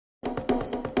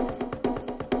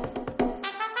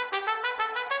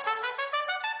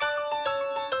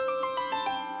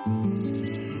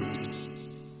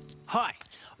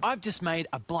I've just made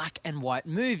a black and white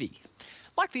movie,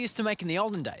 like they used to make in the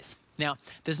olden days. Now,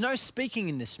 there's no speaking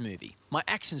in this movie. My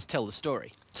actions tell the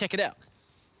story. Check it out.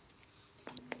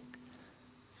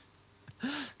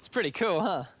 It's pretty cool,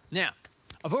 huh? Now,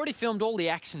 I've already filmed all the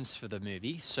actions for the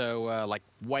movie, so like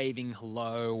waving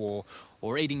hello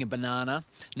or eating a banana.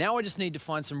 Now I just need to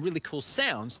find some really cool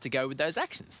sounds to go with those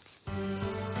actions.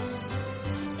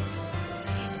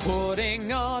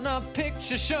 Putting on a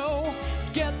picture show,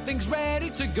 get things ready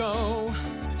to go.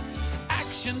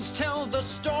 Actions tell the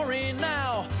story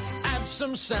now, add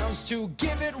some sounds to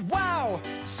give it wow.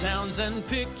 Sounds and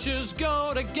pictures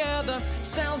go together,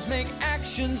 sounds make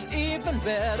actions even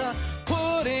better.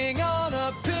 Putting on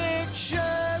a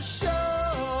picture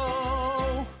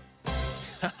show.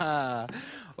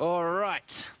 All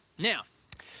right. Now,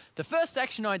 the first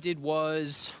action I did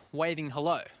was waving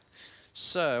hello.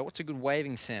 So, what's a good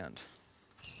waving sound?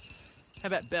 How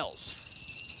about bells?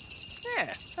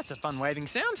 Yeah, that's a fun waving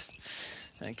sound.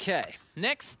 Okay,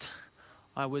 next,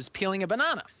 I was peeling a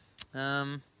banana.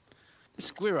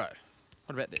 Squirro. What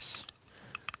about this?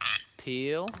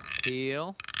 Peel,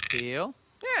 peel, peel.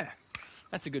 Yeah,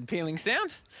 that's a good peeling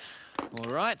sound. All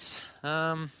right.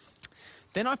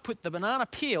 Then I put the banana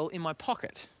peel in my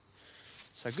pocket.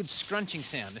 So a good scrunching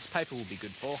sound. This paper will be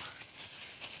good for.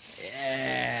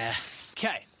 Yeah.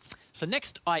 Okay, so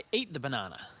next I eat the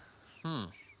banana.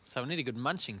 So I need a good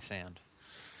munching sound.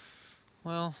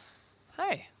 Well,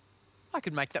 hey, I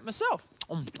could make that myself.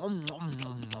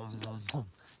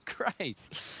 Great.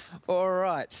 All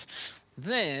right.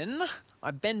 Then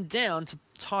I bend down to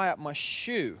tie up my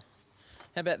shoe.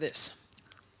 How about this?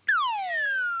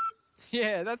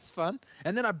 Yeah, that's fun.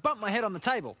 And then I bump my head on the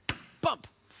table. Bump.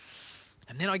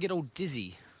 And then I get all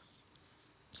dizzy.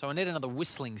 So I need another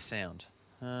whistling sound.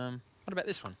 What about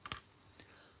this one?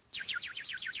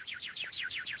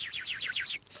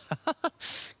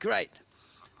 Great.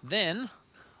 Then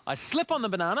I slip on the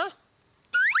banana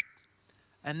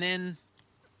and then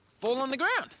fall on the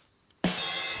ground.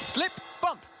 Slip,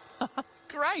 bump.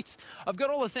 Great. I've got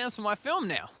all the sounds for my film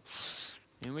now.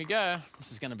 Here we go.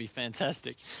 This is going to be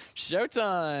fantastic.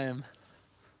 Showtime.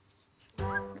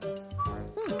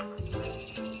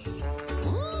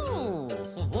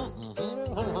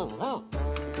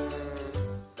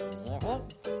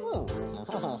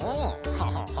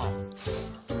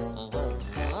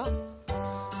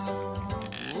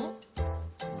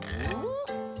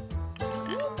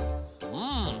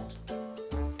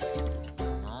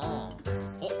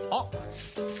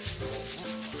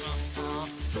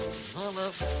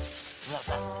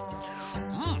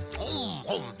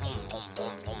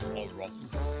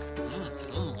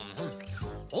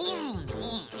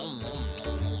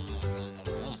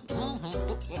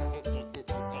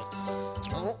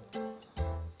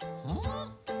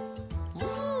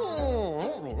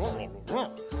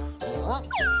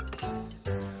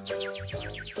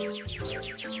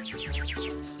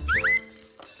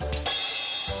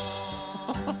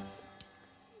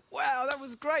 Wow, that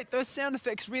was great. Those sound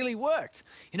effects really worked.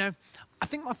 You know, I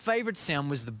think my favourite sound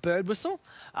was the bird whistle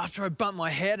after I bumped my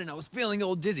head and I was feeling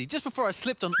all dizzy, just before I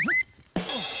slipped on...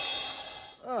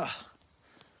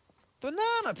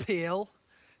 Banana peel?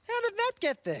 How did that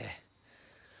get there?